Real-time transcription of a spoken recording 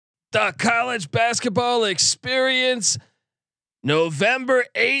the college basketball experience November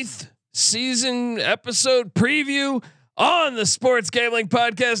 8th season episode preview on the Sports Gambling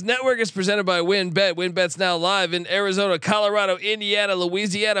Podcast Network is presented by WynnBET. WynnBET's now live in Arizona, Colorado, Indiana,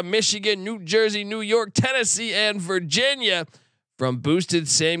 Louisiana, Michigan, New Jersey, New York, Tennessee, and Virginia. From boosted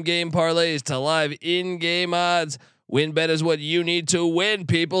same game parlays to live in-game odds, WynnBET is what you need to win,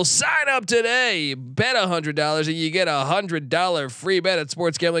 people. Sign up today. Bet $100 and you get $100 free bet at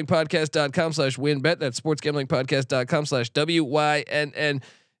sportsgamblingpodcast.com/WynnBET. That's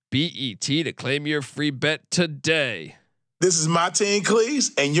sportsgamblingpodcast.com/WYNNBET to claim your free bet today. This is Martin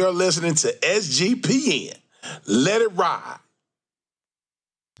Cleese, and you're listening to SGPN. Let it ride.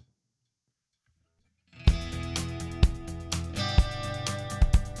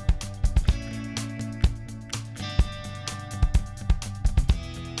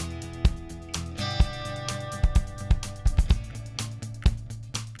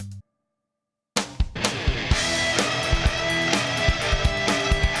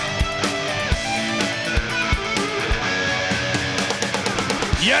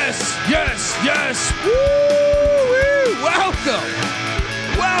 Yes. Woo! Welcome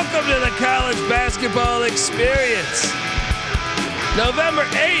to the college basketball experience. November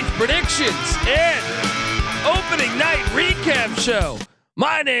 8th predictions and opening night recap show.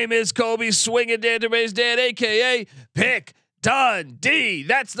 My name is Colby Swinging Database Dan, aka Pick Dundee.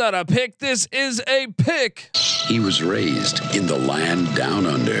 That's not a pick. This is a pick. He was raised in the land down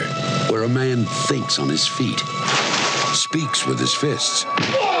under, where a man thinks on his feet, speaks with his fists,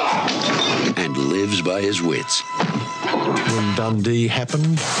 and lives by his wits. When Dundee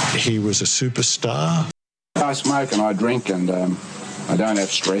happened, he was a superstar. I smoke and I drink and I don't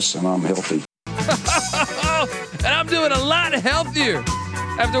have stress and I'm healthy. And I'm doing a lot healthier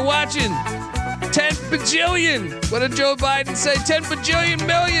after watching 10 bajillion. What did Joe Biden say? 10 bajillion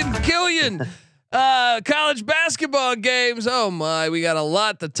million killion college basketball games. Oh my, we got a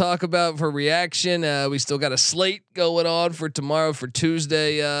lot to talk about for reaction. We still got a slate going on for tomorrow, for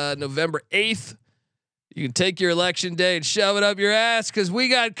Tuesday, November 8th. You can take your election day and shove it up your ass because we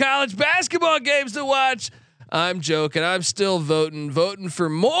got college basketball games to watch. I'm joking. I'm still voting for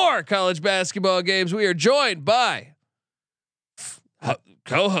more college basketball games. We are joined by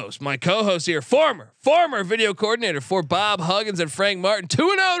my co-host here, former video coordinator for Bob Huggins and Frank Martin.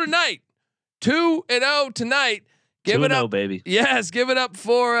 2-0 tonight. 2-0 tonight. Give it up, baby. Yes, give it up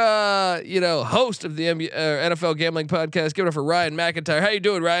for host of the NFL Gambling Podcast. Give it up for Ryan McIntyre. How you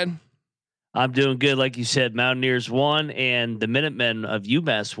doing, Ryan? I'm doing good, like you said. Mountaineers won, and the Minutemen of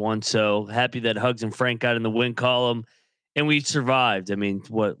UMass won. So happy that Hugs and Frank got in the win column, and we survived. I mean,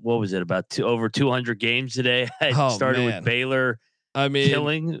 what was it, about over 200 games today? I started with Baylor.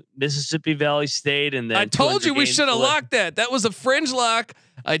 Killing Mississippi Valley State, and then I told you we should have locked that. That was a fringe lock.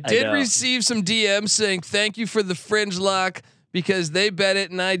 I did receive some DMs saying thank you for the fringe lock because they bet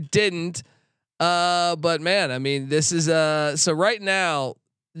it and I didn't. But man, I mean, this is so right now,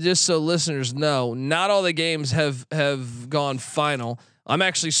 just so listeners know, not all the games have gone final. I'm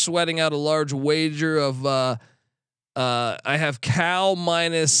actually sweating out a large wager of I have Cal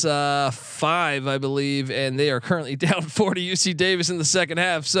minus 5, I believe, and they are currently down 4 to UC Davis in the second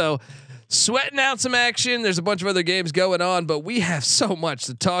half. So sweating out some action. There's a bunch of other games going on, but we have so much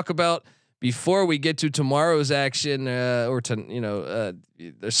to talk about before we get to tomorrow's action, the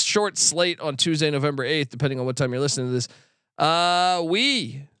short slate on Tuesday, November 8th, depending on what time you're listening to this.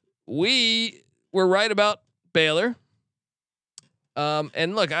 We were right about Baylor.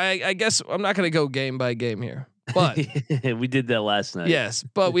 And look, I guess I'm not going to go game by game here. But we did that last night. Yes,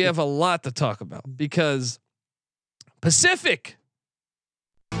 but we have a lot to talk about because Pacific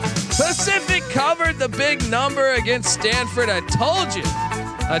covered the big number against Stanford. I told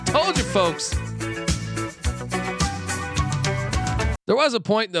you, folks. There was a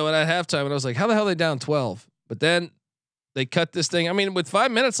point though at halftime when I was like, how the hell are they down 12? But then they cut this thing. I mean, with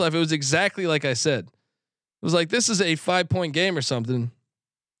 5 minutes left, it was exactly like I said. It was like, this is a 5-point game or something.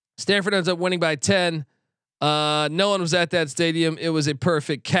 Stanford ends up winning by 10. No one was at that stadium. It was a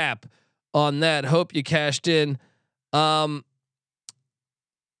perfect cap on that. Hope you cashed in. I'm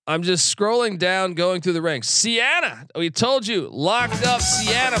just scrolling down, going through the ranks. Siena, we told you, locked up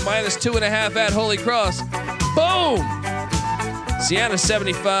Siena minus 2.5 at Holy Cross. Boom. Siena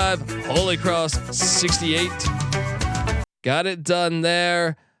 75, Holy Cross 68. Got it done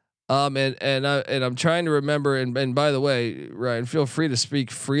there. And I'm trying to remember. And by the way, Ryan, feel free to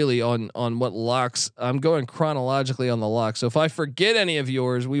speak freely on what locks. I'm going chronologically on the locks. So if I forget any of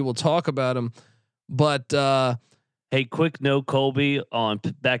yours, we will talk about them. But hey, quick note, Colby, on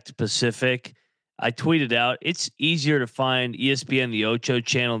back to Pacific. I tweeted out, it's easier to find ESPN, the Ocho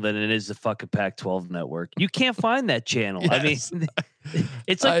channel, than it is the fucking Pac-12 network. You can't find that channel. Yes. I mean,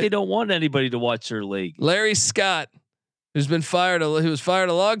 it's like they don't want anybody to watch their league. Larry Scott, who was fired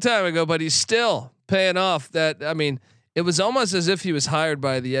a long time ago, but he's still paying off that. I mean, it was almost as if he was hired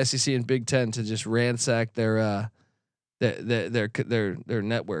by the SEC and Big Ten to just ransack their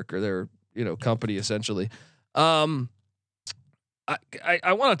network or their company essentially.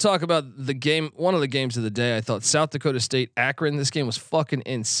 I want to talk about the game. One of the games of the day, I thought South Dakota State Akron. This game was fucking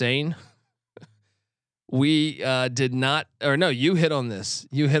insane. We did not, or no, you hit on this.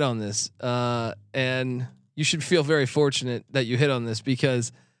 And you should feel very fortunate that you hit on this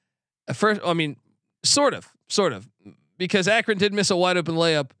because at first, I mean, sort of, because Akron did miss a wide open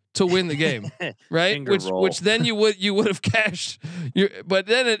layup to win the game, right? Which then you would have cashed. But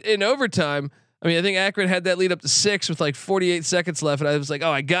then in overtime. I mean, I think Akron had that lead up to 6 with like 48 seconds left, and I was like,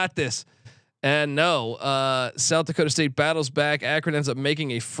 "Oh, I got this." And no, South Dakota State battles back. Akron ends up making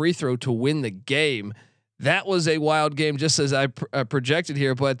a free throw to win the game. That was a wild game, just as I projected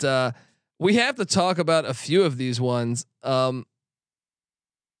here. But we have to talk about a few of these ones.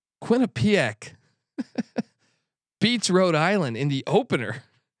 Quinnipiac beats Rhode Island in the opener,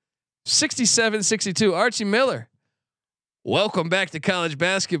 67-62. Archie Miller. Welcome back to college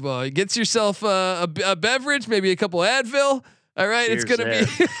basketball. Get yourself a beverage, maybe a couple Advil. All right, Cheers, it's gonna be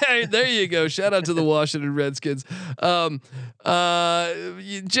there. You go. Shout out to the Washington Redskins. That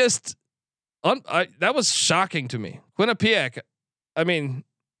was shocking to me. Quinnipiac. I mean,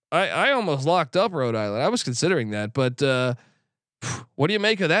 I almost locked up Rhode Island. I was considering that, but what do you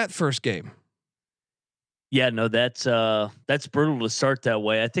make of that first game? Yeah, no, that's brutal to start that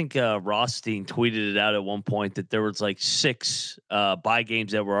way. I think Rothstein tweeted it out at one point that there was like 6 bye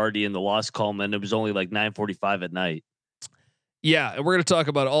games that were already in the loss column, and it was only like 9:45 at night. Yeah, and we're going to talk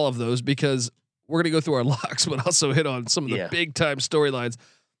about all of those because we're going to go through our locks, but also hit on some of the big time storylines.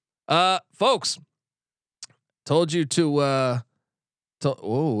 Folks, told you to.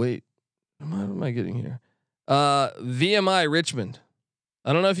 Oh wait, what am I getting here? VMI Richmond.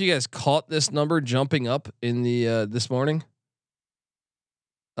 I don't know if you guys caught this number jumping up in the this morning.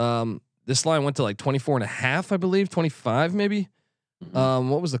 This line went to like 24.5, I believe, 25 maybe.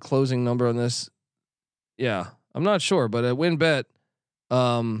 What was the closing number on this? Yeah, I'm not sure, but at WinBet,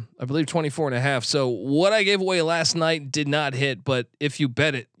 I believe 24.5. So what I gave away last night did not hit, but if you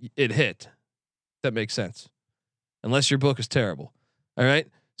bet it, it hit. That makes sense, unless your book is terrible. All right.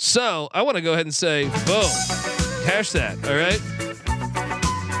 So I want to go ahead and say, boom, cash that. All right.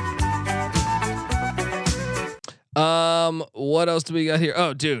 What else do we got here?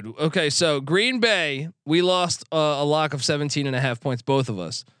 Oh, dude. Okay. So Green Bay, we lost a lock of 17.5 points, both of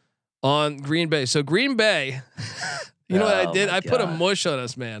us on Green Bay. So Green Bay, you know what I did? I put a mush on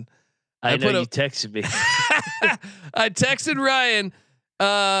us, man. I know you texted me. I texted Ryan,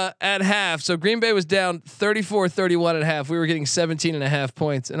 at half. So Green Bay was down 34-31 at half. We were getting 17.5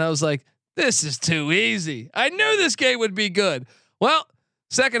 points. And I was like, this is too easy. I knew this game would be good. Well,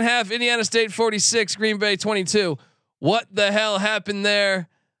 second half, Indiana State 46, Green Bay 22. What the hell happened there?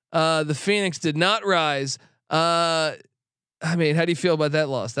 The Phoenix did not rise. I mean, how do you feel about that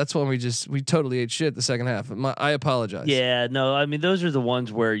loss? That's when we totally ate shit the second half. I apologize. Yeah, no, I mean, those are the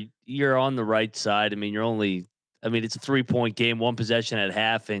ones where you're on the right side. I mean, it's a 3-point game, 1 possession at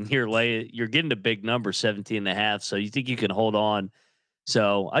half, and you're getting a big number, 17.5. So you think you can hold on.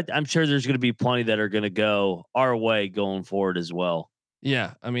 So I'm sure there's going to be plenty that are going to go our way going forward as well.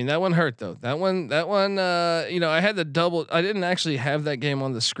 Yeah, I mean that one hurt though. That one. I had the double. I didn't actually have that game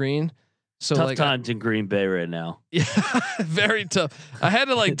on the screen, so tough times in Green Bay right now. Yeah, very tough. I had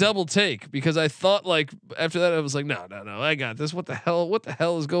to double take because I thought after that I was like, no, I got this. What the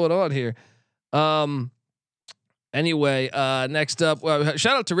hell is going on here? Anyway, next up,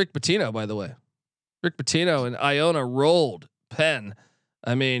 shout out to Rick Pitino, by the way. Rick Pitino and Iona rolled Penn.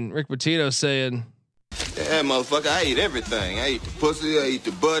 I mean, Rick Pitino saying, yeah, motherfucker, I eat everything. I eat the pussy, I eat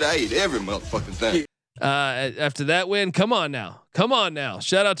the butt, I eat every motherfucking thing. After that win, come on now.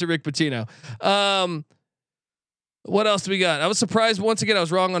 Shout out to Rick Pitino. What else do we got? I was surprised once again. I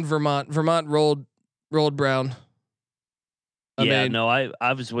was wrong on Vermont. Vermont rolled Brown.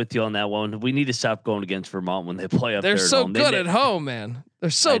 I was with you on that one. We need to stop going against Vermont when they play up there. They're so good at home, man.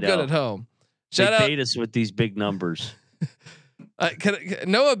 They're so good at home. Shout out. They bait us with these big numbers.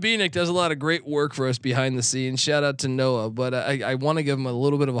 Noah Beanick does a lot of great work for us behind the scenes. Shout out to Noah, but I want to give him a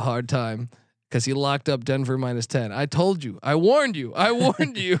little bit of a hard time because he locked up Denver -10. I told you, I warned you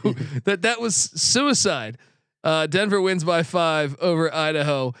that was suicide. Denver wins by 5 over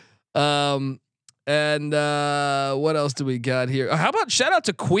Idaho. And what else do we got here? How about shout out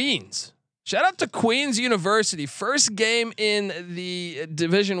to Queens? Shout out to Queens University. First game in the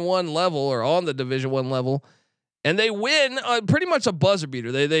Division I level, or on the Division I level, and they win pretty much a buzzer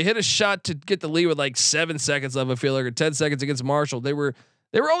beater. They hit a shot to get the lead with like 7 seconds left, I feel like, or 10 seconds against Marshall. They were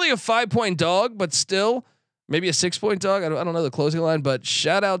only a 5-point dog, but still maybe a 6-point dog. I don't know the closing line, but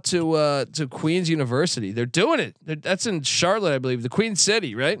shout out to Queens University. They're doing it. That's in Charlotte, I believe, the Queen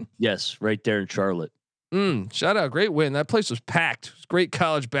City, right? Yes, right there in Charlotte. Shout out, great win. That place was packed. It was great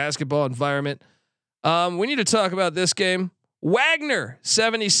college basketball environment. We need to talk about this game. Wagner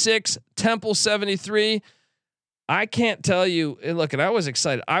 76, Temple 73. I can't tell you. And look, and I was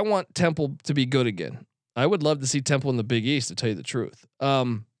excited. I want Temple to be good again. I would love to see Temple in the Big East, to tell you the truth.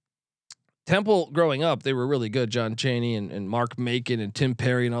 Temple growing up, they were really good. John Chaney and Mark Macon and Tim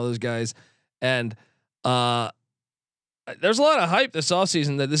Perry and all those guys. And there's a lot of hype this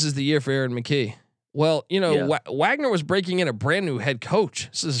offseason that this is the year for Aaron McKee. Well, you know, Wagner was breaking in a brand new head coach.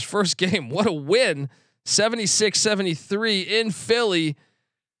 This is his first game. What a win. 76-73 in Philly.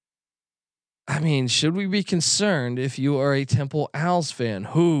 I mean, should we be concerned if you are a Temple Owls fan?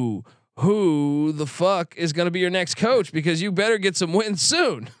 Who the fuck is going to be your next coach? Because you better get some wins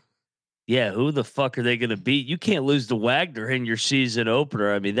soon. Yeah, who the fuck are they going to beat? You can't lose to Wagner in your season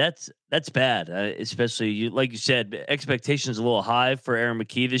opener. I mean, that's bad. Especially like you said, expectations a little high for Aaron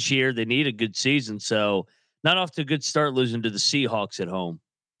McKee this year. They need a good season, so not off to a good start losing to the Seahawks at home.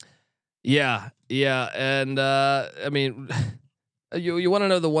 Yeah, and I mean, you want to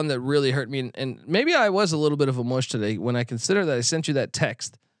know the one that really hurt me, and maybe I was a little bit of a mush today when I consider that I sent you that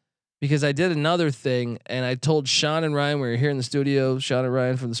text. Because I did another thing, and I told Sean and Ryan, we were here in the studio, Sean and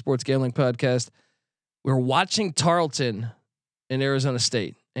Ryan from the Sports Gambling Podcast. We were watching Tarleton in Arizona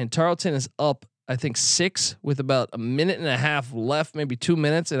State, and Tarleton is up, I think 6 with about a minute and a half left, maybe 2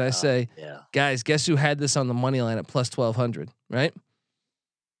 minutes. And I say, guys, guess who had this on the money line at plus 1200, right?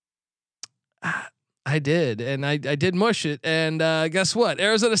 I did, and I did mush it, and guess what?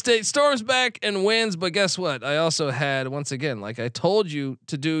 Arizona State storms back and wins, but guess what? I also had, once again, like I told you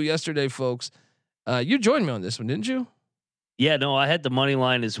to do yesterday, folks. You joined me on this one, didn't you? Yeah, no, I had the money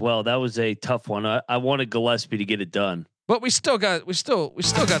line as well. That was a tough one. I wanted Gillespie to get it done, but we still got the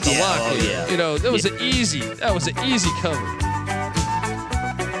lock. Oh, yeah. You know, that was an easy cover.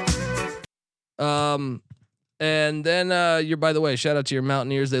 And then you're, by the way, shout out to your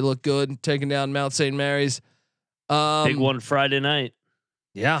Mountaineers. They look good, taking down Mount St. Mary's. Big one Friday night.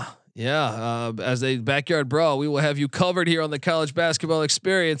 Yeah. As a backyard brawl, we will have you covered here on the College Basketball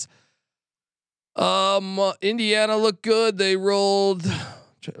Experience. Indiana looked good. They rolled.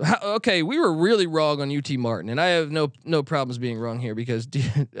 Okay, we were really wrong on UT Martin, and I have no problems being wrong here because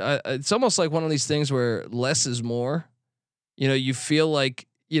it's almost like one of these things where less is more. You know, you feel like,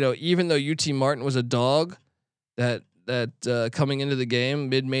 you know, even though UT Martin was a dog. That coming into the game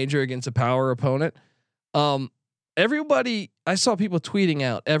mid-major against a power opponent, everybody, I saw people tweeting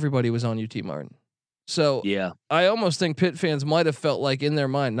out everybody was on UT Martin. So yeah, I almost think Pitt fans might have felt like in their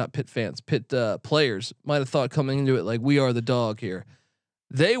mind, not Pitt fans, Pitt players might have thought coming into it like we are the dog here.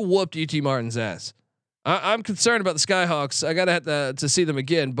 They whooped UT Martin's ass. I'm concerned about the Skyhawks. I gotta have to see them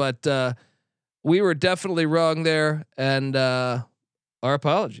again, but we were definitely wrong there, and our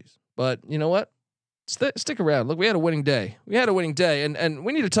apologies. But you know what? Stick around. Look, we had a winning day. And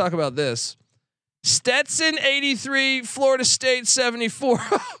we need to talk about this. Stetson 83, Florida State 74.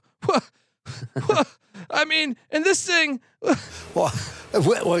 I mean, and this thing. Well,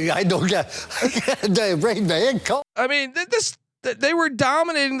 I don't get the brain man. I mean, they were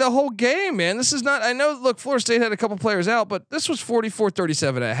dominating the whole game, man. This is not. I know. Look, Florida State had a couple players out, but this was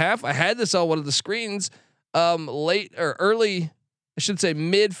 44-37 at half. I had this on one of the screens, late or early. I should say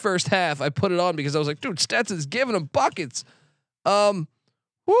mid first half. I put it on because I was like, dude, Stetson's giving them buckets. I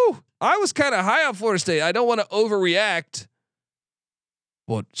was kind of high on Florida State. I don't want to overreact.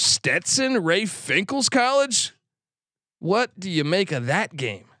 But Stetson, Ray Finkel's college. What do you make of that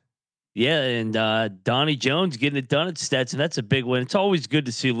game? Yeah, and Donnie Jones getting it done at Stetson. That's a big win. It's always good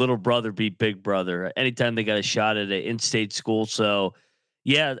to see little brother beat big brother anytime they got a shot at an in-state school. So.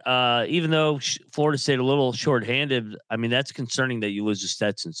 Yeah, even though Florida State a little shorthanded, I mean that's concerning that you lose to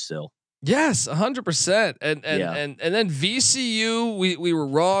Stetson still. Yes, 100%. And then VCU, we were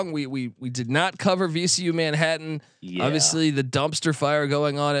wrong. We did not cover VCU Manhattan. Yeah. Obviously, the dumpster fire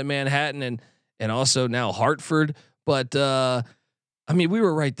going on at Manhattan and also now Hartford. But I mean, we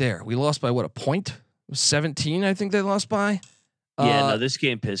were right there. We lost by what, a point? It was 17, I think they lost by. Yeah, no, this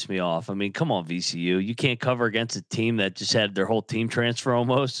game pissed me off. I mean, come on, VCU. You can't cover against a team that just had their whole team transfer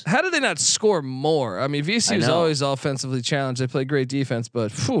almost. How did they not score more? I mean, VCU is always offensively challenged. They play great defense,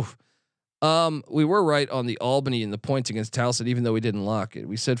 but We were right on the Albany and the points against Towson, even though we didn't lock it.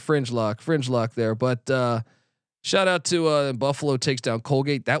 We said fringe lock there. But shout out to Buffalo takes down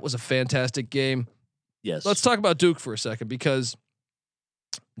Colgate. That was a fantastic game. Yes. Let's talk about Duke for a second, because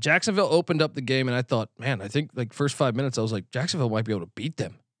Jacksonville opened up the game, and I thought, man, I think like first 5 minutes, I was like, Jacksonville might be able to beat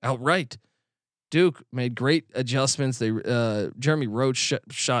them outright. Duke made great adjustments. They Jeremy Roach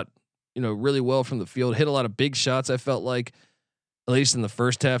shot really well from the field, hit a lot of big shots. I felt like, at least in the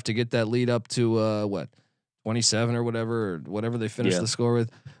first half, to get that lead up to 27 or whatever they finished the score with.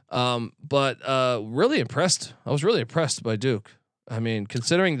 But really impressed. I was really impressed by Duke. I mean,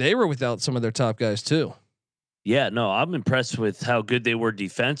 considering they were without some of their top guys too. Yeah, no, I'm impressed with how good they were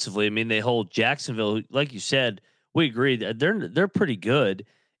defensively. I mean, they hold Jacksonville, like you said. We agree that they're pretty good,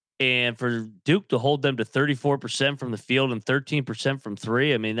 and for Duke to hold them to 34% from the field and 13% from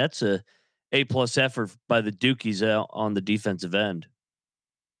three, I mean, that's a A+ effort by the Dukies on the defensive end.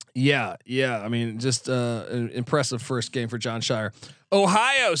 Yeah. I mean, just an impressive first game for John Shire.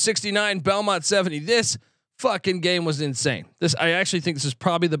 Ohio 69, Belmont 70. This fucking game was insane. I actually think this is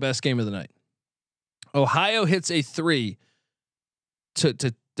probably the best game of the night. Ohio hits a 3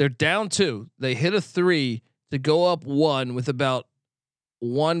 to they're down 2. They hit a 3 to go up 1 with about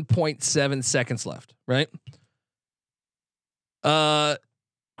 1.7 seconds left. Right.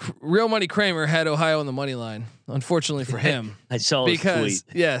 Real Money Kramer had Ohio on the money line. Unfortunately for him, I saw his tweet.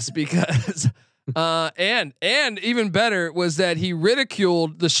 Yes, because and even better was that he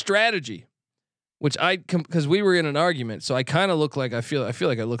ridiculed the strategy, which because we were in an argument, so I kind of look like I feel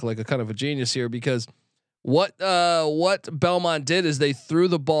like I look like a kind of a genius here, because what Belmont did is they threw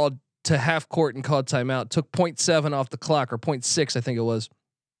the ball to half court and called timeout. Took 0.7 off the clock, or 0.6, I think it was.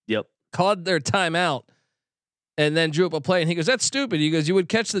 Yep, called their timeout. And then drew up a play, and he goes, "That's stupid." He goes, "You would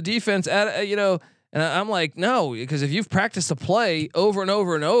catch the defense at And I'm like, "No, because if you've practiced a play over and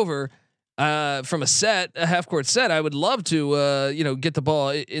over and over from a half court set, I would love to get the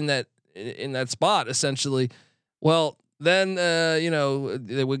ball in that spot essentially." Well, then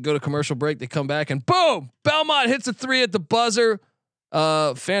they would go to commercial break. They come back, and boom, Belmont hits a 3 at the buzzer.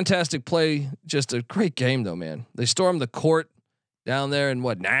 Fantastic play, just a great game though, man. They stormed the court down there in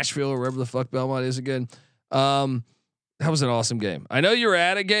Nashville or wherever the fuck Belmont is again. That was an awesome game. I know you were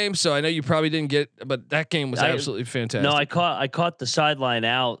at a game, so I know you probably didn't get, but that game was absolutely fantastic. No, I caught the sideline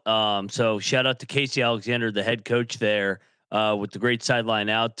out. So shout out to Casey Alexander, the head coach there, with the great sideline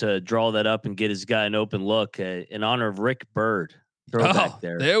out to draw that up and get his guy an open look in honor of Rick Bird. Throwback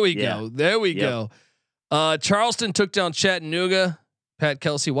there. There we go. Charleston took down Chattanooga. Pat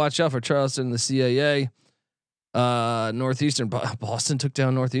Kelsey, watch out for Charleston in the CAA. Northeastern, Boston took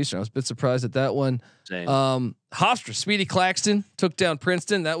down Northeastern. I was a bit surprised at that one. Same. Hofstra, Speedy Claxton took down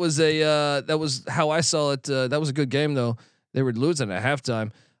Princeton. That was how I saw it. That was a good game though. They were losing at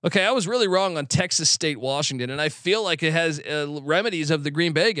halftime. Okay, I was really wrong on Texas State Washington, and I feel like it has remedies of the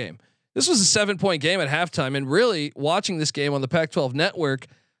Green Bay game. This was a 7-point game at halftime, and really watching this game on the Pac-12 network,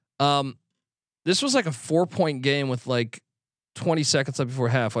 this was like a 4-point game with like 20 seconds left before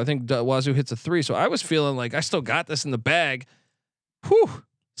half. I think Wazoo hits a 3. So I was feeling like I still got this in the bag. Whew.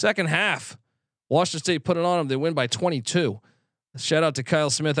 Second half, Washington State put it on them. They win by 22. Shout out to Kyle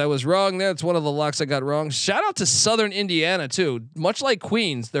Smith. I was wrong there. It's one of the locks I got wrong. Shout out to Southern Indiana too. Much like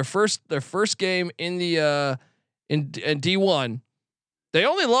Queens, their first game in the in D1, they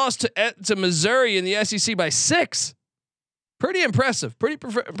only lost to Missouri in the SEC by 6. Pretty impressive.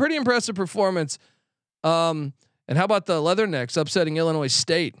 Pretty impressive performance. And how about the Leathernecks upsetting Illinois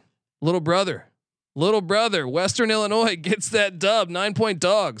State? Little brother, Western Illinois gets that dub. 9-point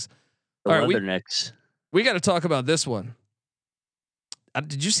dogs. The Leathernecks. We got to talk about this one.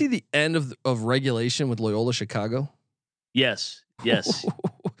 Did you see the end of regulation with Loyola Chicago? Yes.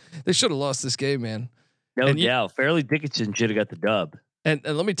 They should have lost this game, man. No doubt. Fairleigh Dickinson should have got the dub. And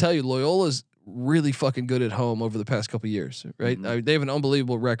let me tell you, Loyola's really fucking good at home over the past couple of years, right? Mm-hmm. They have an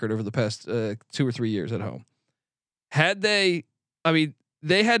unbelievable record over the past 2 or 3 years at home. They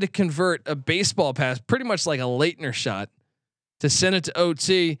had to convert a baseball pass, pretty much like a Leitner shot, to send it to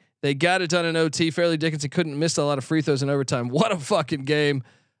OT. They got it done in OT. Fairleigh Dickinson couldn't miss a lot of free throws in overtime. What a fucking game.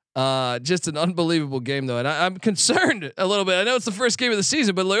 Just an unbelievable game though. And I'm concerned a little bit. I know it's the first game of the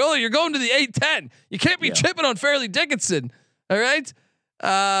season, but Loyola, you're going to the 8-10. You can't be chipping on Fairleigh Dickinson. All right.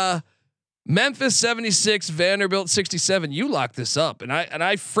 Memphis 76, Vanderbilt 67. You locked this up, and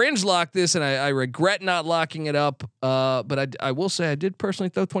I fringe locked this, and I regret not locking it up. But I will say I did personally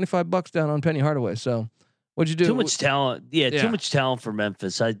throw $25 down on Penny Hardaway. So what'd you do? Too much talent. Yeah, too much talent for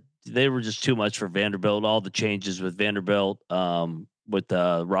Memphis. They were just too much for Vanderbilt. All the changes with Vanderbilt, with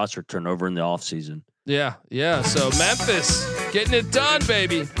the roster turnover in the offseason. Yeah. So Memphis getting it done,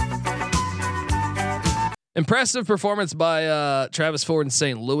 baby. Impressive performance by Travis Ford in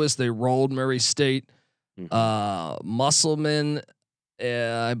St. Louis. They rolled Murray State. Musselman,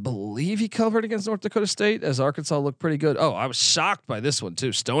 I believe he covered against North Dakota State as Arkansas looked pretty good. Oh, I was shocked by this one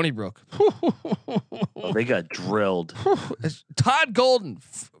too. Stony Brook. They got drilled. Todd Golden,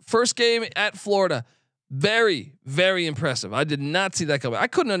 first game at Florida. Very, very impressive. I did not see that coming. I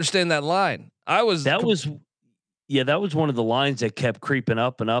couldn't understand that line. That was one of the lines that kept creeping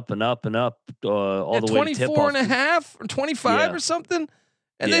up and up and up and up all the way to 24 and a half or 25 or something.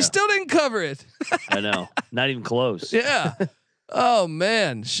 And they still didn't cover it. I know. Not even close. Yeah. Oh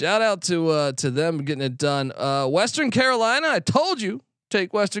man. Shout out to them getting it done. Western Carolina. I told you,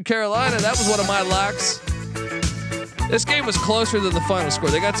 take Western Carolina. That was one of my locks. This game was closer than the final score.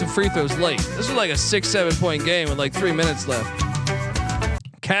 They got some free throws late. This was like a 6-7 point game with like 3 minutes left.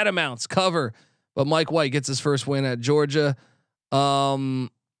 Catamounts cover, but Mike White gets his first win at Georgia. We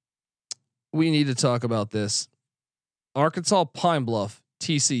need to talk about this. Arkansas Pine Bluff.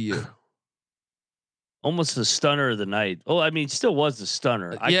 TCU. Almost the stunner of the night. Oh, I mean, still was the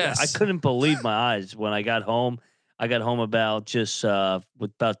stunner. Yes. I couldn't believe my eyes when I got home. I got home about just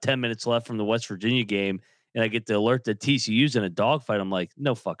with about 10 minutes left from the West Virginia game, and I get the alert that TCU's in a dogfight. I'm like,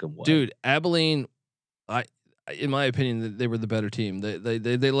 no fucking way, dude. Abilene, in my opinion, they were the better team.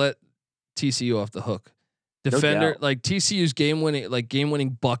 They let TCU off the hook. Defender, like TCU's game winning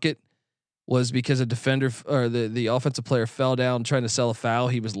bucket was because a defender or the offensive player fell down trying to sell a foul.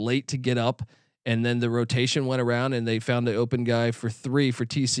 He was late to get up, and then the rotation went around and they found an open guy for 3 for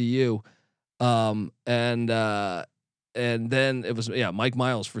TCU. And then it was Mike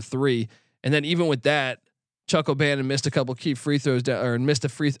Miles for 3. And then even with that, Chuck O'Bannon missed a couple key free throws missed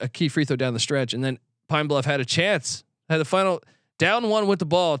a key free throw down the stretch. And then Pine Bluff had a chance, had the final down 1 with the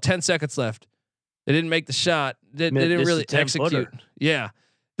ball, 10 seconds left. They didn't make the shot. They didn't really execute. Yeah.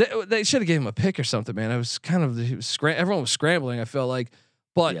 They should have gave him a pick or something, man. I was everyone was scrambling. I felt like,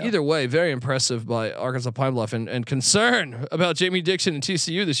 but either way, very impressive by Arkansas Pine Bluff and concern about Jamie Dixon and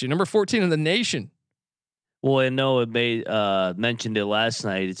TCU this year, number 14 in the nation. Well, I know it mentioned it last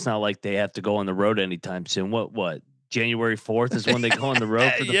night. It's not like they have to go on the road anytime soon. What? January 4th is when they go on the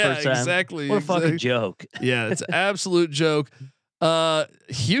road for the first time. Exactly. What a fucking joke. Yeah, it's an absolute joke.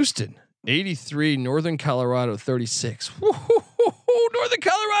 Houston 83, Northern Colorado 36. Northern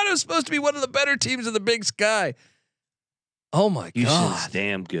Colorado is supposed to be one of the better teams in the Big Sky. Oh my God.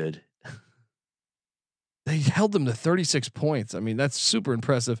 Damn good. They held them to 36 points. I mean, that's super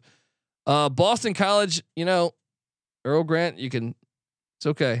impressive. Boston College, Earl Grant, it's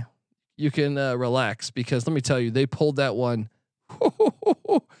okay. You can relax because let me tell you, they pulled that one.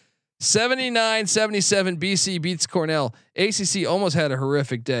 79-77 BC beats Cornell. ACC almost had a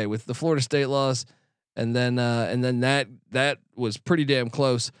horrific day with the Florida State loss. And then that was pretty damn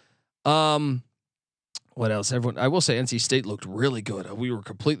close. What else? I will say NC State looked really good. We were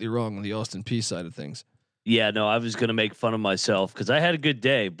completely wrong on the Austin Peay side of things. Yeah, no, I was gonna make fun of myself because I had a good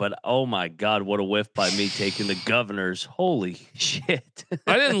day, but oh my God, what a whiff by me taking the Governors! Holy shit!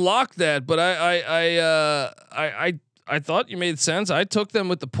 I didn't lock that, but I thought you made sense. I took them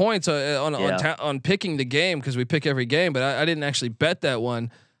with the points on picking the game because we pick every game, but I didn't actually bet that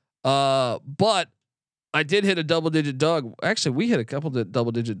one. But I did hit a double-digit dog. Actually, we hit a couple of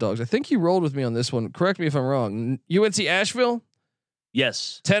double-digit dogs. I think you rolled with me on this one. Correct me if I'm wrong. UNC Asheville.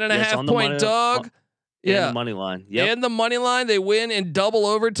 Yes. 10.5 point dog. Yeah. The money line. Yep. And the money line. They win in double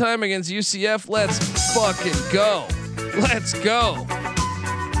overtime against UCF. Let's fucking go. Let's go.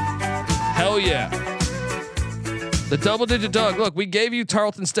 Hell yeah. The double-digit dog. Look, we gave you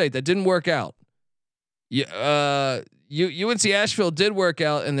Tarleton State. That didn't work out. UNC Asheville did work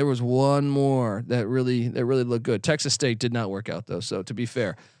out, and there was one more that really looked good. Texas State did not work out though. So to be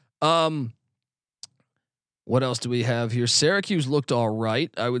fair, what else do we have here? Syracuse looked all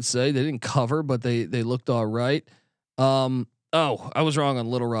right. I would say they didn't cover, but they looked all right. I was wrong on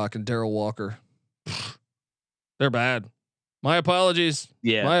Little Rock and Darrell Walker. They're bad. My apologies.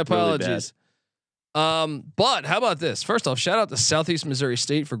 Yeah, my apologies. Really but how about this? First off, shout out to Southeast Missouri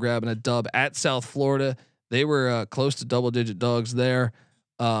State for grabbing a dub at South Florida. They were close to double-digit dogs there.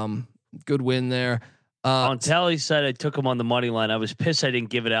 Good win there. On Tally's side, I took them on the money line. I was pissed I didn't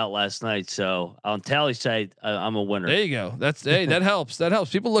give it out last night. So on Tally's side, I'm a winner. There you go. That helps. That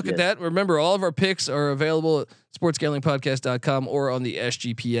helps. People look at that. Remember, all of our picks are available at sportsgamblingpodcast.com or on the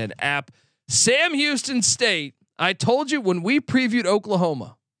SGPN app. Sam Houston State. I told you when we previewed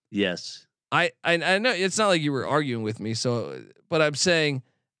Oklahoma. Yes. I know it's not like you were arguing with me. But I'm saying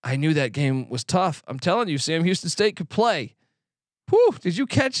I knew that game was tough. I'm telling you, Sam Houston State could play. Whew, did you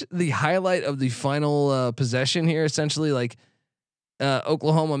catch the highlight of the final possession here? Essentially, like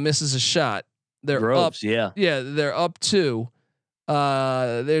Oklahoma misses a shot, They're Groves, up. Yeah, they're up 2.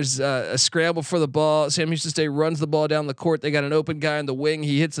 There's a scramble for the ball. Sam Houston State runs the ball down the court. They got an open guy on the wing.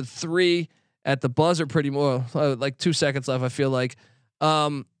 He hits a 3 at the buzzer. Pretty more like 2 seconds left. I feel like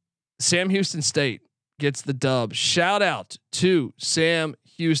Sam Houston State gets the dub. Shout out to Sam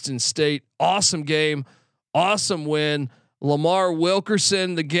Houston State. Awesome game. Awesome win. Lamar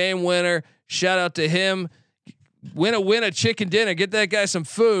Wilkerson, the game winner. Shout out to him. Win a chicken dinner. Get that guy some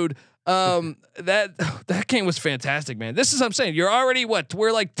food. That game was fantastic, man. This is what I'm saying. You're already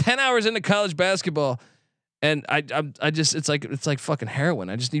we're like 10 hours into college basketball, and I just it's like fucking heroin.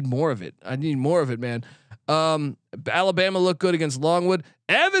 I just need more of it. I need more of it, man. Alabama looked good against Longwood.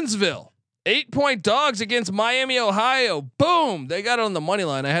 Evansville 8-point dogs against Miami, Ohio. Boom! They got it on the money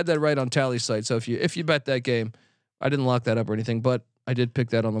line. I had that right on Tally site. So if you bet that game, I didn't lock that up or anything, but I did pick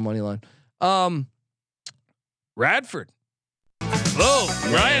that on the money line. Radford.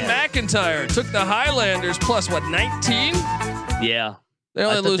 Oh, Ryan McIntyre took the Highlanders plus 19? Yeah. They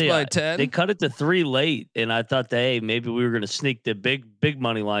only lose by 10. They cut it to 3 late, and I thought that maybe we were going to sneak the big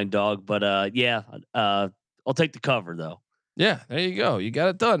money line dog, but I'll take the cover though. Yeah, there you go. You got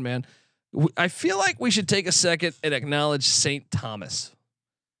it done, man. I feel like we should take a second and acknowledge St. Thomas,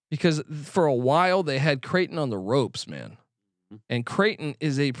 because for a while they had Creighton on the ropes, man. And Creighton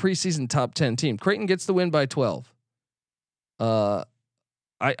is a preseason top 10 team. Creighton gets the win by 12. We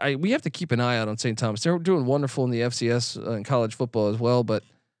have to keep an eye out on St. Thomas. They're doing wonderful in the FCS in college football as well, but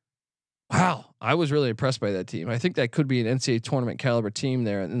wow, I was really impressed by that team. I think that could be an NCAA tournament caliber team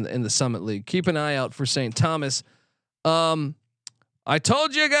there in the Summit League. Keep an eye out for St. Thomas. I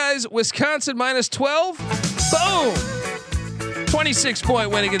told you guys, Wisconsin minus 12. Boom!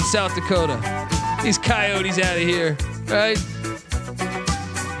 26-point win against South Dakota. These Coyotes out of here, right?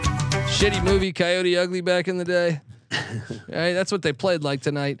 Shitty movie Coyote Ugly back in the day. Right, that's what they played like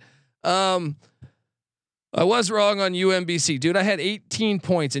tonight. I was wrong on UMBC, dude. I had 18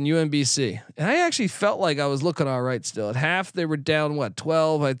 points in UMBC, and I actually felt like I was looking all right still. At half, they were down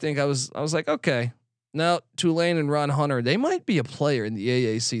 12. I think I was like, okay. Now Tulane and Ron Hunter, they might be a player in the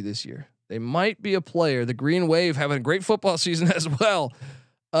AAC this year. They might be a player. The Green Wave having a great football season as well.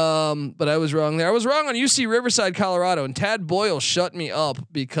 But I was wrong there. I was wrong on UC Riverside, Colorado, and Tad Boyle shut me up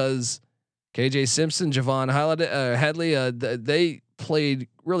because KJ Simpson, Javon Hadley, they played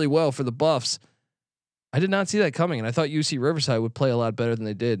really well for the Buffs. I did not see that coming, and I thought UC Riverside would play a lot better than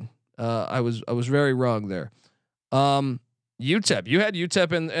they did. I was very wrong there. UTEP, you had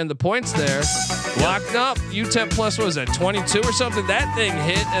UTEP in the points there, locked up. UTEP plus what was that 22 or something? That thing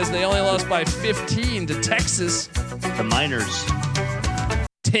hit as they only lost by 15 to Texas. The Miners.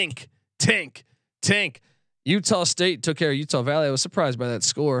 Tink. Utah State took care of Utah Valley. I was surprised by that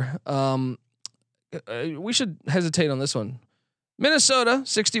score. We should hesitate on this one. Minnesota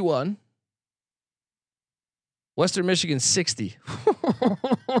 61. Western Michigan 60.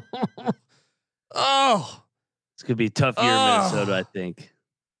 Oh, it's gonna be a tough year in Minnesota, I think.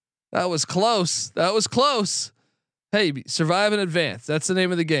 That was close. Hey, survive and advance. That's the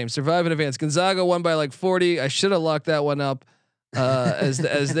name of the game. Survive and advance. Gonzaga won by like 40. I should have locked that one up as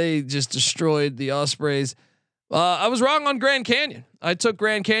they just destroyed the Ospreys. I was wrong on Grand Canyon. I took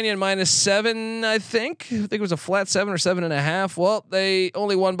Grand Canyon -7. I think it was a flat 7 or 7.5. Well, they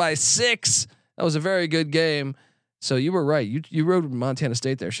only won by 6. That was a very good game. So you were right. You rode Montana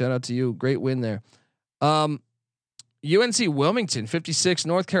State there. Shout out to you. Great win there. UNC Wilmington 56,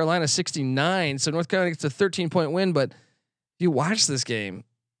 North Carolina 69. So North Carolina gets a 13-point win, but if you watch this game,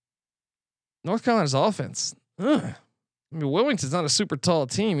 North Carolina's offense. I mean, Wilmington's not a super tall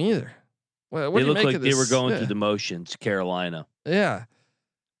team either. What they look like they were going through the motions. Carolina. Yeah.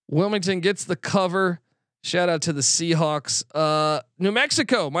 Wilmington gets the cover. Shout out to the Seahawks. New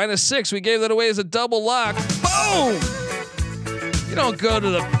Mexico -6. We gave that away as a double lock. Boom! You don't go to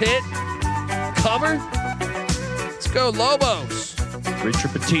the pit. Cover. Let's go Lobos.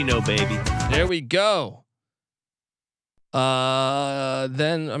 Richard Pitino, baby. There we go.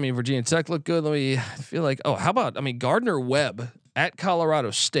 Then Virginia Tech looked good. Let me feel like. Oh, how about Gardner Webb at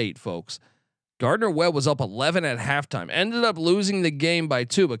Colorado State, folks. Gardner Webb was up 11 at halftime. Ended up losing the game by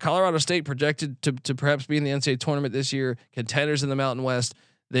 2, but Colorado State projected to perhaps be in the NCAA tournament this year. Contenders in the Mountain West.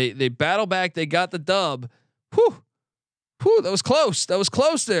 They battle back. They got the dub. Whew. That was close. That was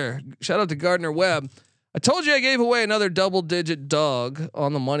close there. Shout out to Gardner Webb. I told you I gave away another double-digit dog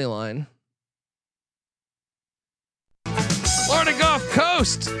on the money line. Florida Gulf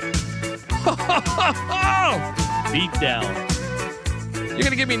Coast. Beat down. You're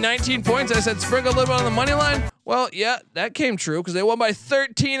gonna give me 19 points. I said sprinkle a little bit on the money line. Well, yeah, that came true because they won by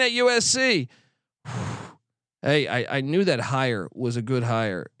 13 at USC. hey, I knew that hire was a good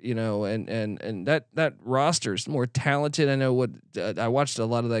hire, you know, and that roster's more talented. I know what I watched a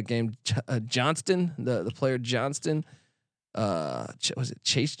lot of that game. Johnston, the player Johnston, was it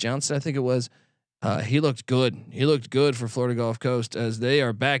Chase Johnson? I think it was. He looked good. He looked good for Florida Gulf Coast as they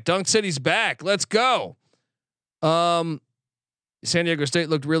are back. Dunk City's back. Let's go. San Diego State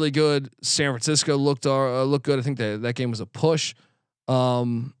looked really good. San Francisco looked good. I think that game was a push.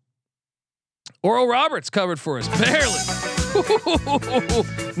 Oral Roberts covered for us barely.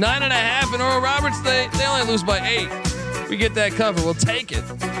 9.5 and Oral Roberts. They only lose by 8. We get that cover. We'll take it.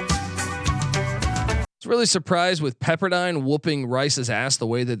 I was really surprised with Pepperdine whooping Rice's ass the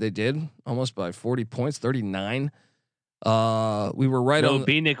way that they did, almost by 40 points, 39. We were right on.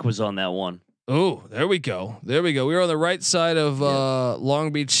 Beanick was on that one. Oh, there we go. There we go. We were on the right side of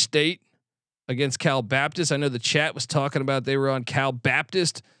Long Beach State against Cal Baptist. I know the chat was talking about they were on Cal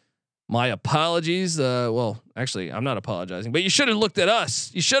Baptist. My apologies. Well, actually, I'm not apologizing, but you should have looked at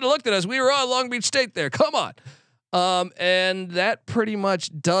us. You should have looked at us. We were on Long Beach State there. Come on. And that pretty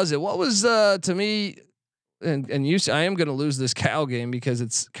much does it. What was to me, and you, I am going to lose this Cal game because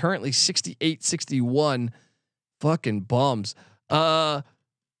it's currently 68-61. Fucking bums. What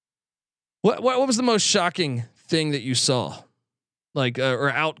was the most shocking thing that you saw, like or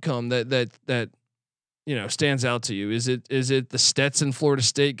outcome that you know stands out to you? Is it the Stetson Florida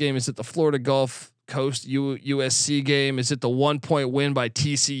State game? Is it the Florida Gulf Coast USC game? Is it the 1-point win by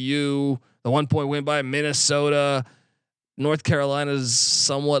TCU? The 1-point win by Minnesota? North Carolina's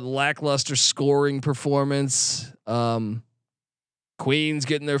somewhat lackluster scoring performance. Queens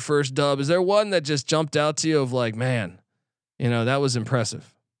getting their first dub. Is there one that just jumped out to you of like, man, you know, that was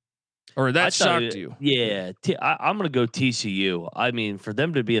impressive? Or that shocked you? Yeah. I'm going to go TCU. I mean, for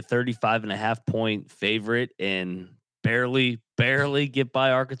them to be a 35.5 point favorite and barely get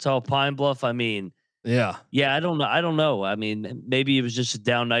by Arkansas Pine Bluff. I mean, yeah. I don't know. I mean, maybe it was just a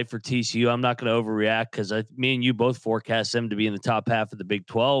down night for TCU. I'm not going to overreact because me and you both forecast them to be in the top half of the Big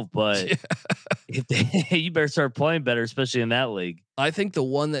 12. But you better start playing better, especially in that league. I think the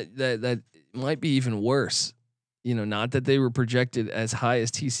one that might be even worse, you know, not that they were projected as high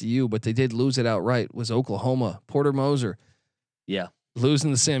as TCU, but they did lose it outright, was Oklahoma. Porter Moser. Yeah.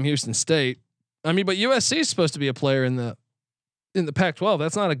 Losing to Sam Houston State. I mean, but USC is supposed to be a player in the Pac-12.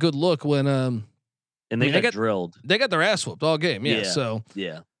 That's not a good look when and they got drilled. They got their ass whooped all game. Yeah. So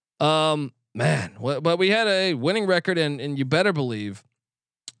yeah. Man, but we had a winning record, and you better believe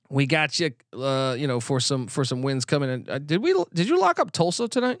we got you. You know, for some wins coming in. Did you lock up Tulsa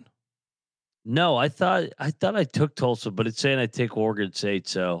tonight? No, I thought I took Tulsa, but it's saying I take Oregon State.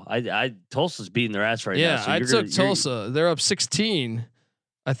 So I Tulsa's beating their ass right now. Yeah, I took Tulsa. They're up 16.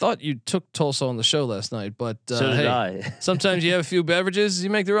 I thought you took Tulsa on the show last night, but so did I. Sometimes you have a few beverages, you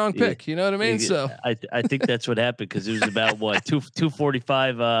make the wrong pick. You know what I mean? So I think that's what happened because it was about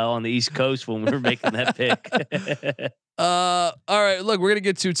 2:45 on the East Coast when we were making that pick. All right, look, we're gonna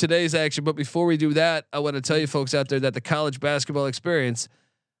get to today's action, but before we do that, I want to tell you folks out there that the college basketball experience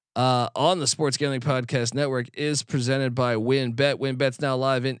on the Sports Gambling Podcast Network is presented by WynnBET. WynnBET's now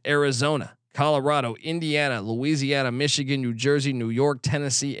live in Arizona, Colorado, Indiana, Louisiana, Michigan, New Jersey, New York,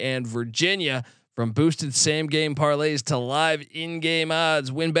 Tennessee, and Virginia. From boosted same game parlays to live in-game odds,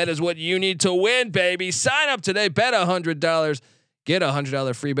 WynnBET is what you need to win, baby. Sign up today, bet $100, get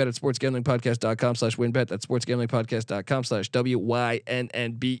 $100 free bet at sportsgamblingpodcast.com/WynnBET. That's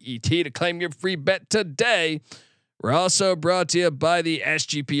sportsgamblingpodcast.com/WYNNBET to claim your free bet today. We're also brought to you by the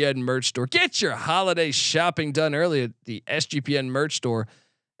SGPN merch store. Get your holiday shopping done early at the SGPN merch store.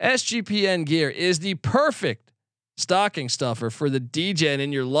 SGPN gear is the perfect stocking stuffer for the DJ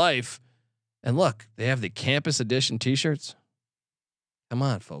in your life. And look, they have the campus edition t-shirts. Come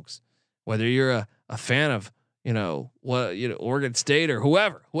on, folks. Whether you're a fan of, Oregon State or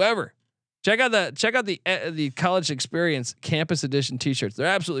whoever, check out the college experience campus edition t-shirts. They're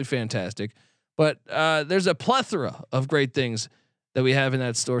absolutely fantastic. But there's a plethora of great things that we have in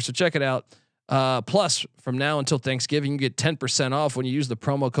that store. So check it out. Plus, from now until Thanksgiving, you get 10% off when you use the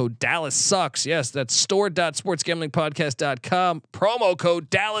promo code DallasSucks. Yes, that's store.sportsgamblingpodcast.com. Promo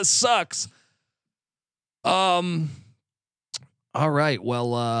code DallasSucks. All right.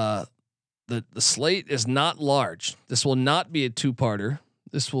 Well, the slate is not large. This will not be a 2-parter.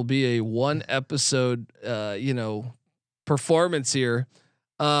 This will be a 1 episode, performance here.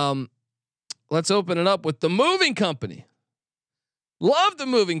 Let's open it up with the moving company. Love the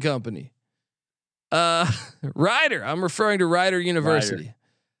moving company. Rider. I'm referring to Rider University. Rider.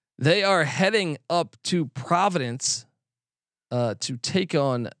 They are heading up to Providence to take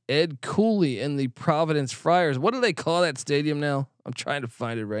on Ed Cooley and the Providence Friars. What do they call that stadium now? I'm trying to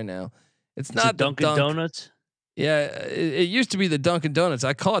find it right now. It's not Dunkin' Donuts. Yeah, it used to be the Dunkin' Donuts.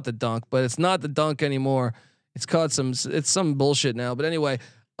 I call it the Dunk, but it's not the Dunk anymore. It's called it's some bullshit now. But anyway,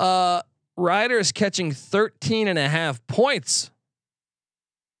 Rider is catching 13.5 points.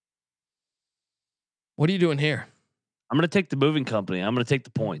 What are you doing here? I'm going to take the moving company. I'm going to take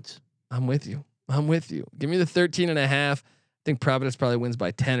the points. I'm with you. Give me the 13.5. I think Providence probably wins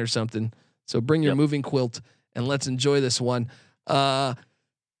by 10 or something. So bring your moving quilt and let's enjoy this one.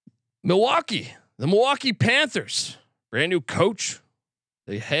 Milwaukee, the Milwaukee Panthers, brand new coach.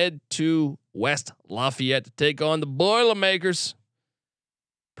 They head to West Lafayette to take on the Boilermakers.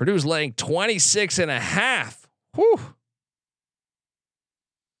 Purdue's laying 26.5. Whew.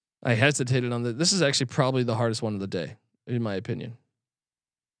 I hesitated on this is actually probably the hardest one of the day, in my opinion.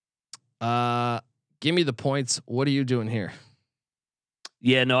 Give me the points. What are you doing here?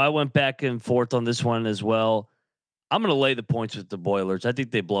 Yeah, no, I went back and forth on this one as well. I'm going to lay the points with the Boilers. I think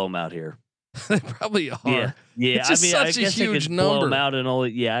they blow them out here. They probably are. Yeah. It's just such a huge number. Blow them out and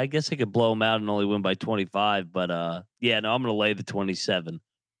only. Yeah, I guess I could blow them out and only win by 25. But yeah, no, I'm going to lay the 27.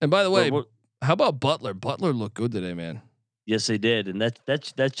 And by the way, how about Butler? Butler looked good today, man. Yes, they did, and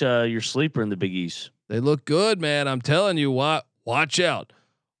that's your sleeper in the Big East. They look good, man. I'm telling you, watch out.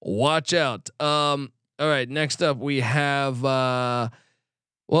 All right, next up we have.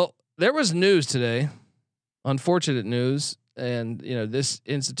 Well, there was news today, unfortunate news, and this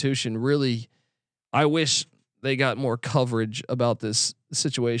institution really. I wish they got more coverage about this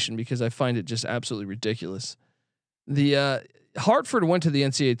situation because I find it just absolutely ridiculous. The Hartford went to the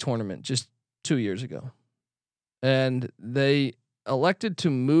NCAA tournament just 2 years ago. And they elected to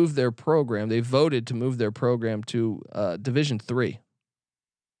move their program. They voted to move their program to Division III.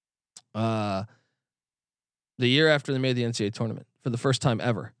 The year after they made the NCAA tournament for the first time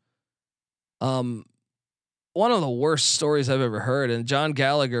ever. One of the worst stories I've ever heard. And John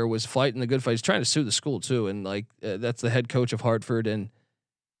Gallagher was fighting the good fight. He's trying to sue the school too. And that's the head coach of Hartford. And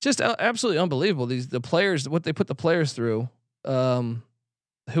just absolutely unbelievable. The players, what they put the players through.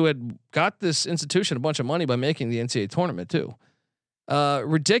 Who had got this institution a bunch of money by making the NCAA tournament too.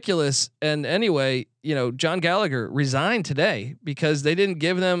 Ridiculous. And anyway, John Gallagher resigned today because they didn't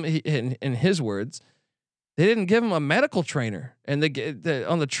give them, in his words, they didn't give him a medical trainer. And they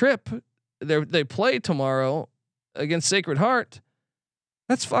on the trip, they play tomorrow against Sacred Heart.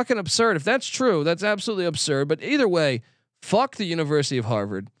 That's fucking absurd. If that's true, that's absolutely absurd. But either way, fuck the University of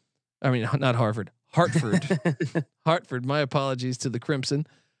Harvard. I mean, not Harvard. Hartford. Hartford. My apologies to the Crimson.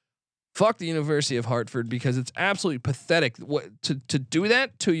 Fuck the University of Hartford because it's absolutely pathetic. To do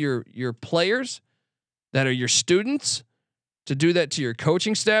that to your players that are your students, to do that to your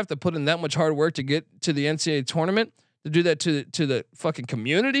coaching staff that put in that much hard work to get to the NCAA tournament, to do that to the fucking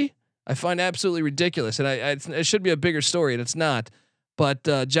community, I find absolutely ridiculous. And it should be a bigger story, and it's not. But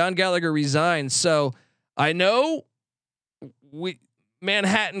John Gallagher resigned, so I know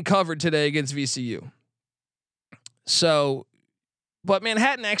Manhattan covered today against VCU. So, but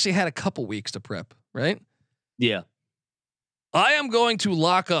Manhattan actually had a couple weeks to prep, right? Yeah. I am going to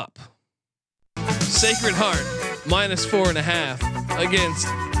lock up Sacred Heart -4.5 against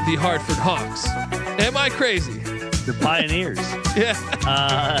the Hartford Hawks. Am I crazy? The Pioneers. Yeah.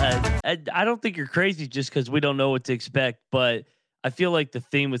 I don't think you're crazy just because we don't know what to expect, but I feel like the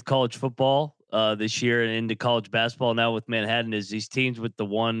theme with college football this year and into college basketball now with Manhattan is these teams with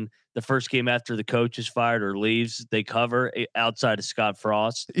the first game after the coach is fired or leaves, they cover outside of Scott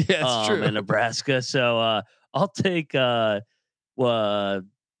Frost. Yeah, it's true. In Nebraska. So I'll take the Hartford.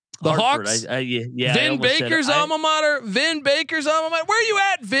 Hawks. Yeah. Vin Baker's alma mater. Vin Baker's alma mater. Where are you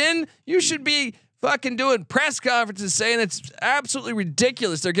at, Vin? You should be fucking doing press conferences saying it's absolutely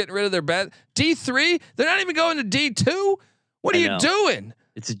ridiculous. They're getting rid of their bad D3. They're not even going to D2. What are you doing?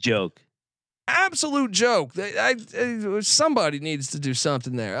 It's a joke. Absolute joke. Somebody needs to do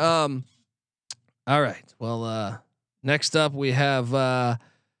something there. All right. Well, next up we have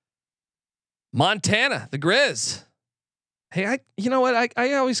Montana, the Grizz. Hey, you know what?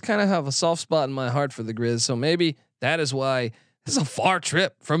 I always kind of have a soft spot in my heart for the Grizz, so maybe that is why this is a far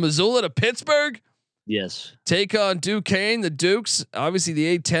trip from Missoula to Pittsburgh. Yes. Take on Duquesne, the Dukes. Obviously, the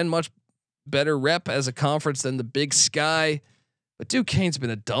A-10 much better rep as a conference than the Big Sky. But Duquesne's been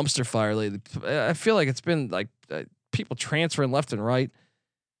a dumpster fire lately. I feel like it's been like people transferring left and right.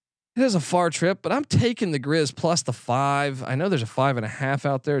 It is a far trip, but I'm taking the Grizz plus the 5. I know there's a 5.5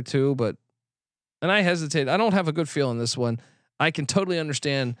 out there too, and I hesitate. I don't have a good feel on this one. I can totally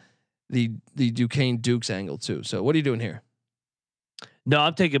understand the Duquesne Dukes angle too. So what are you doing here? No,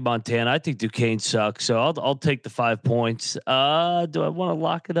 I'm taking Montana. I think Duquesne sucks, so I'll take the 5 points. Do I want to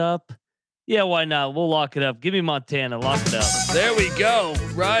lock it up? Yeah, why not? We'll lock it up. Give me Montana. Lock it up. There we go.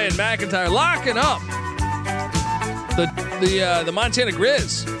 Ryan McIntyre locking up the Montana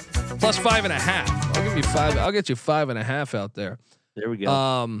Grizz plus 5.5. I'll give you 5. I'll get you 5.5 out there. There we go.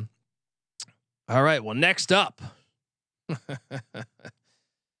 All right. Well, next up.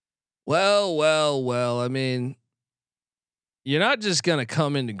 Well. I mean, you're not just gonna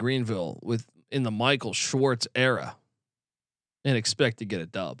come into Greenville in the Michael Schwartz era and expect to get a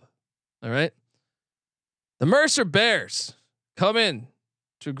dub. All right. The Mercer Bears come in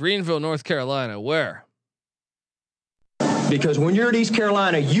to Greenville, North Carolina, where? Because when you're at East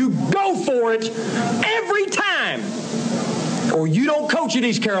Carolina, you go for it every time. Or you don't coach at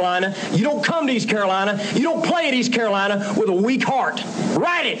East Carolina, you don't come to East Carolina, you don't play at East Carolina with a weak heart.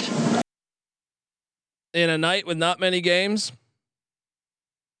 Write it. In a night with not many games,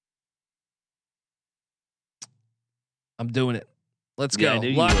 I'm doing it. Let's go. Lock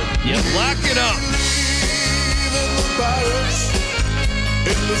it up.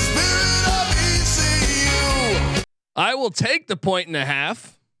 I will take the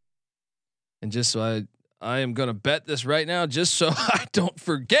 1.5. And just so I am going to bet this right now, just so I don't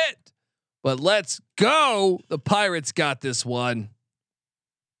forget. But let's go. The Pirates got this one.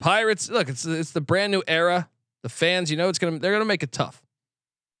 Pirates, look, it's the brand new era. The fans, you know, they're gonna make it tough.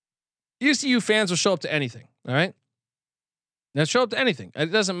 ECU fans will show up to anything. All right. Now show up to anything.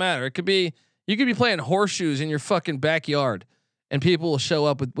 It doesn't matter. It could be, you could be playing horseshoes in your fucking backyard and people will show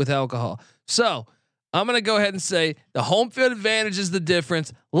up with alcohol. So I'm going to go ahead and say the home field advantage is the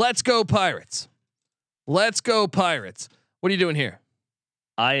difference. Let's go Pirates. Let's go Pirates. What are you doing here?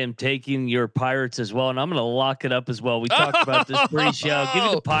 I am taking your Pirates as well, and I'm going to lock it up as well. We talked about this pre-show. Give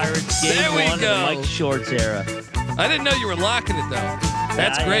me the Pirates game one of the Mike Schwartz era. I didn't know you were locking it though.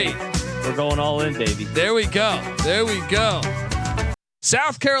 That's great. We're going all in, baby. There we go. There we go.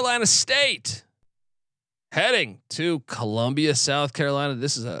 South Carolina State heading to Columbia, South Carolina.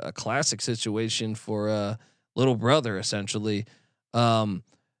 This is a classic situation for little brother, essentially. The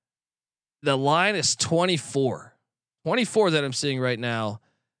line is 24 that I'm seeing right now.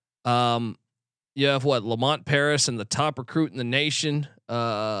 You have what? Lamont Paris and the top recruit in the nation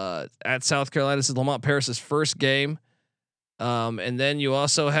at South Carolina. This is Lamont Paris's first game. And then you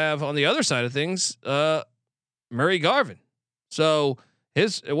also have on the other side of things, Murray Garvin. So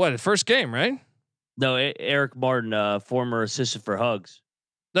his first game, right? No, Eric Martin, former assistant for Hugs.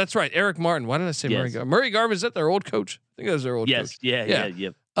 That's right, Eric Martin. Why did I say Murray Garvin? Murray Garvin, is that their old coach? I think that was their old coach. Yeah.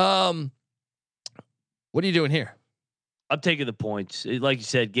 What are you doing here? I'm taking the points. Like you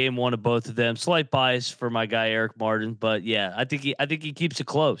said, game one of both of them. Slight bias for my guy Eric Martin, but yeah, I think he keeps it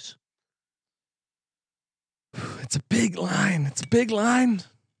close. It's a big line.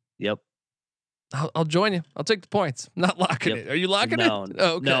 Yep. I'll join you. I'll take the points. I'm not locking it. Are you locking it? Oh,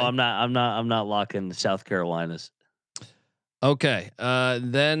 okay. No, I'm not locking the South Carolinas. Okay.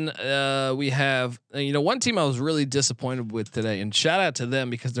 Then we have one team I was really disappointed with today, and shout out to them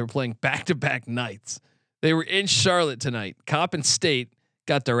because they're playing back-to-back nights. They were in Charlotte tonight. Coppin State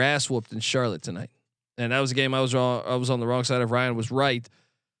got their ass whooped in Charlotte tonight, and that was a game I was on the wrong side of. Ryan was right.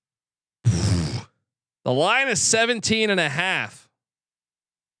 The line is 17.5.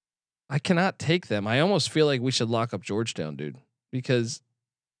 I cannot take them. I almost feel like we should lock up Georgetown, dude, because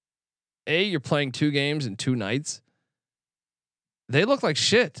you're playing 2 games in 2 nights. They look like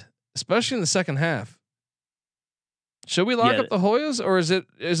shit, especially in the second half. Should we lock up the Hoyas, or is it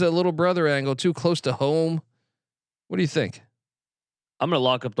a little brother angle too close to home? What do you think? I'm going to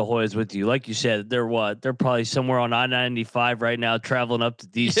lock up the Hoyas with you. Like you said, they're probably somewhere on I-95 right now, traveling up to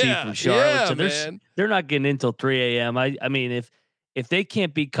DC from Charlotte. So they're not getting in till 3 a.m. I mean, if they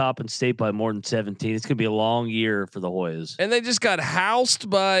can't beat Coppin State by more than 17, it's going to be a long year for the Hoyas. And they just got housed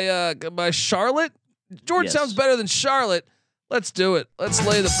by Charlotte. Georgetown's better than Charlotte. Let's do it. Let's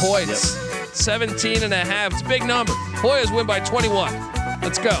lay the points. 17.5. It's a big number. Hoyas win by 21.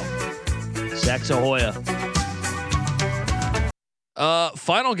 Let's go. Saxa Hoya.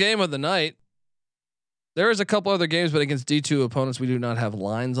 Final game of the night. There is a couple other games, but against D2 opponents, we do not have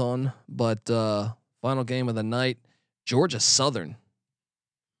lines on. But final game of the night, Georgia Southern.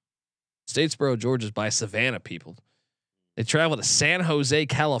 Statesboro, Georgia's by Savannah people. They travel to San Jose,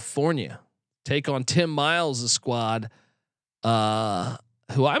 California, take on Tim Miles' squad, who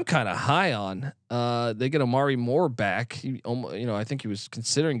I'm kind of high on. They get Amari Moore back. I think he was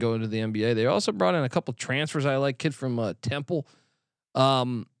considering going to the NBA. They also brought in a couple transfers I like. Kid from Temple.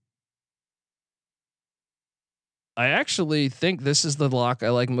 I actually think this is the lock I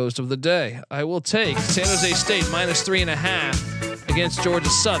like most of the day. I will take San Jose State minus 3.5 against Georgia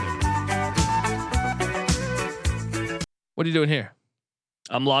Southern. What are you doing here?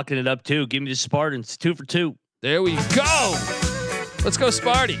 I'm locking it up too. Give me the Spartans. 2 for 2. There we go. Let's go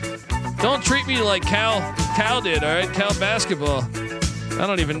Sparty. Don't treat me like Cal did. All right, Cal basketball. I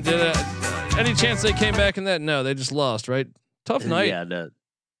don't even did any chance they came back in that. No, they just lost. Right, tough night. Yeah,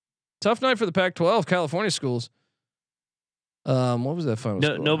 tough night for the Pac-12 California schools. What was that final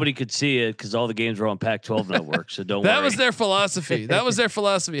score? Nobody could see it because all the games were on Pac-12 network. So don't. That worry. was their philosophy. That was their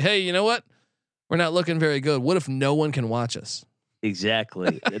philosophy. Hey, you know what? We're not looking very good. What if no one can watch us?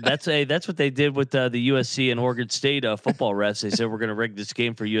 Exactly. That's what they did with the USC and Oregon State football refs. They said we're going to rig this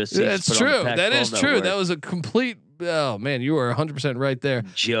game for USC. That's true. That is true. Network. That was a complete. Oh man, you were 100% right there.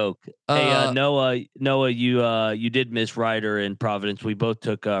 Joke. Hey, Noah, you did miss Ryder in Providence. We both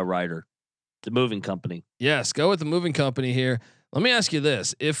took Ryder, the moving company. Yes, go with the moving company here. Let me ask you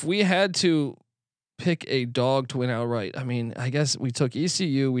this: if we had to pick a dog to win outright, I mean, I guess we took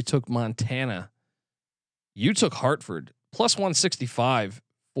ECU, we took Montana, you took Hartford. Plus 165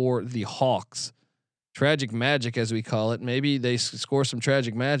 for the Hawks. Tragic magic, as we call it. Maybe they score some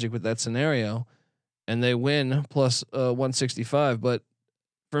tragic magic with that scenario, and they win plus 165. But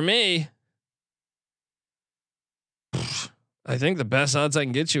for me, I think the best odds I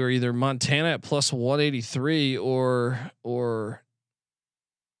can get you are either Montana at plus 183 or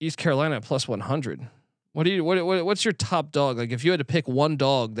East Carolina at plus 100. What's your top dog? Like if you had to pick one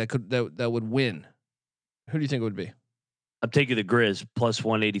dog that would win, who do you think it would be? I'm taking the Grizz plus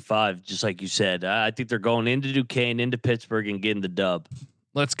 185, just like you said. I think they're going into Duquesne, into Pittsburgh, and getting the dub.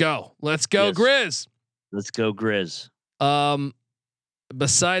 Let's go, yes. Grizz. Let's go, Grizz.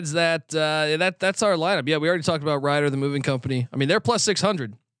 Besides that, that's our lineup. Yeah, we already talked about Ryder, the moving company. I mean, they're plus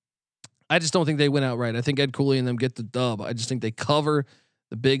 600. I just don't think they win outright. I think Ed Cooley and them get the dub. I just think they cover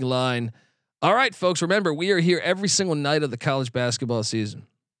the big line. All right, folks. Remember, we are here every single night of the college basketball season,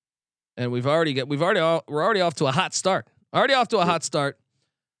 and we're already off to a hot start.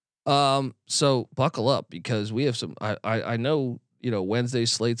 So buckle up because we have some. I know Wednesday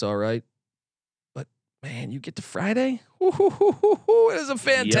slate's all right, but man, you get to Friday. It is a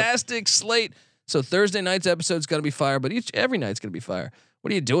fantastic slate. So Thursday night's episode is gonna be fire, but every night's gonna be fire.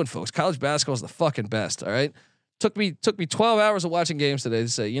 What are you doing, folks? College basketball is the fucking best. All right. Took me 12 hours of watching games today to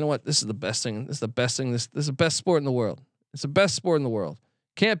say, you know what? This is the best thing. This is the best thing. This is the best sport in the world. It's the best sport in the world.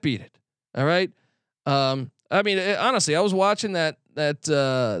 Can't beat it. All right. I mean, honestly, I was watching that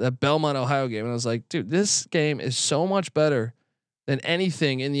Belmont Ohio game, and I was like, dude, this game is so much better than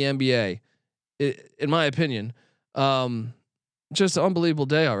anything in the NBA, in my opinion. Just an unbelievable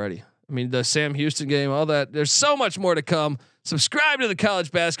day already. I mean, the Sam Houston game, all that. There's so much more to come. Subscribe to the College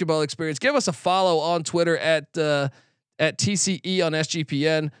Basketball Experience. Give us a follow on Twitter at TCE on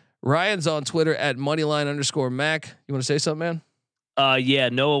SGPN. Ryan's on Twitter at Moneyline_Mac. You want to say something, man? Yeah,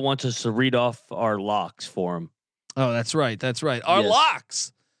 Noah wants us to read off our locks for him. Oh, that's right. Our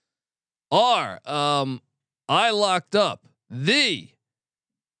locks are I locked up the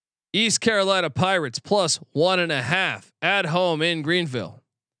East Carolina Pirates plus 1.5 at home in Greenville.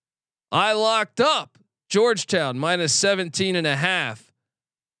 I locked up Georgetown minus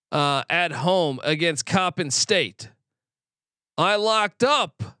 17.5 at home against Coppin State. I locked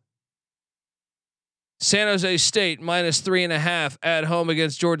up San Jose State minus 3.5 at home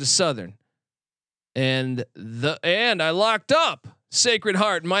against Georgia Southern. And I locked up Sacred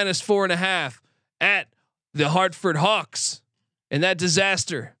Heart minus 4.5 at the Hartford Hawks in that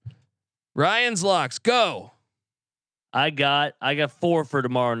disaster. Ryan's locks, go. I got 4 for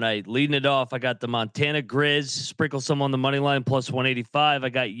tomorrow night. Leading it off, I got the Montana Grizz, sprinkle some on the money line plus 185. I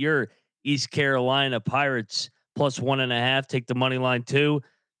got your East Carolina Pirates plus 1.5. Take the money line too.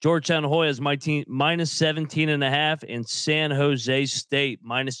 Georgetown Hoyas minus 17.5 and San Jose State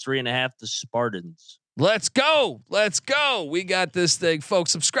minus 3.5. The Spartans. Let's go. We got this thing,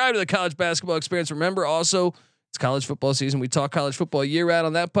 folks. Subscribe to the College Basketball Experience. Remember, also it's college football season. We talk college football year round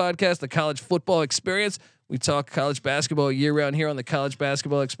on that podcast, the College Football Experience. We talk college basketball year round here on the College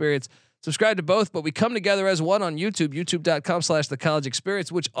Basketball Experience. Subscribe to both, but we come together as one on YouTube, youtube.com/the College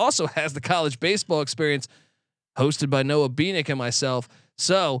Experience, which also has the College Baseball Experience, hosted by Noah Beanick and myself.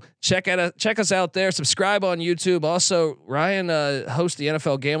 So check us out there. Subscribe on YouTube. Also, Ryan hosts the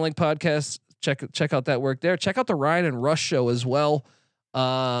NFL Gambling Podcast. Check out that work there. Check out the Ryan and Rush Show as well.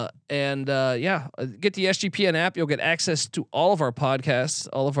 Get the SGPN app. You'll get access to all of our podcasts,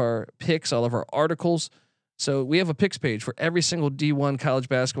 all of our picks, all of our articles. So we have a picks page for every single D1 college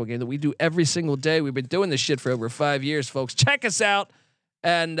basketball game that we do every single day. We've been doing this shit for over 5 years, folks. Check us out.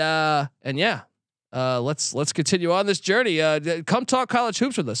 Let's continue on this journey. Come talk college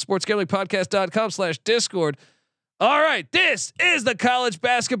hoops with us. sportsgamblingpodcast.com/discord. All right. This is the College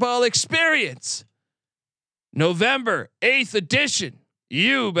Basketball Experience. November 8th edition.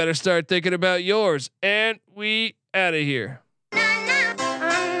 You better start thinking about yours. And we out of here.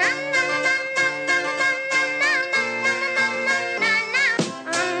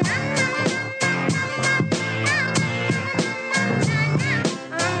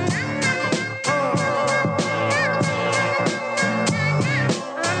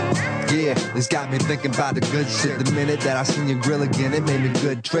 Yeah, it's got me thinking about the good shit. The minute that I seen your grill again, it made me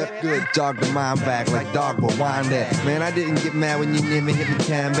good trip. Good dog the mind back like dog, but wind that. Man, I didn't get mad when you never hit me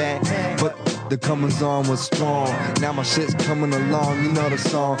time back. But the comings on was strong. Now my shit's coming along, you know the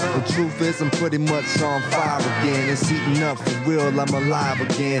song. The truth is I'm pretty much on fire again. It's heating up for real, I'm alive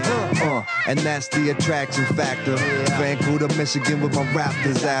again. And that's the attraction factor. Vancouver, Michigan with my rap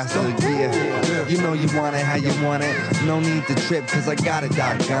disaster. Yeah, you know you want it how you want it. No need to trip cause I got it,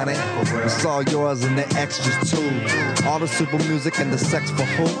 doggone it. It's all yours and the extras too. All the super music and the sex for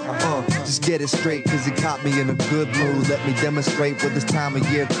who? Just get it straight cause he caught me in a good mood. Let me demonstrate what this time of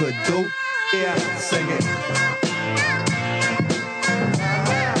year could do. Yeah, sing it.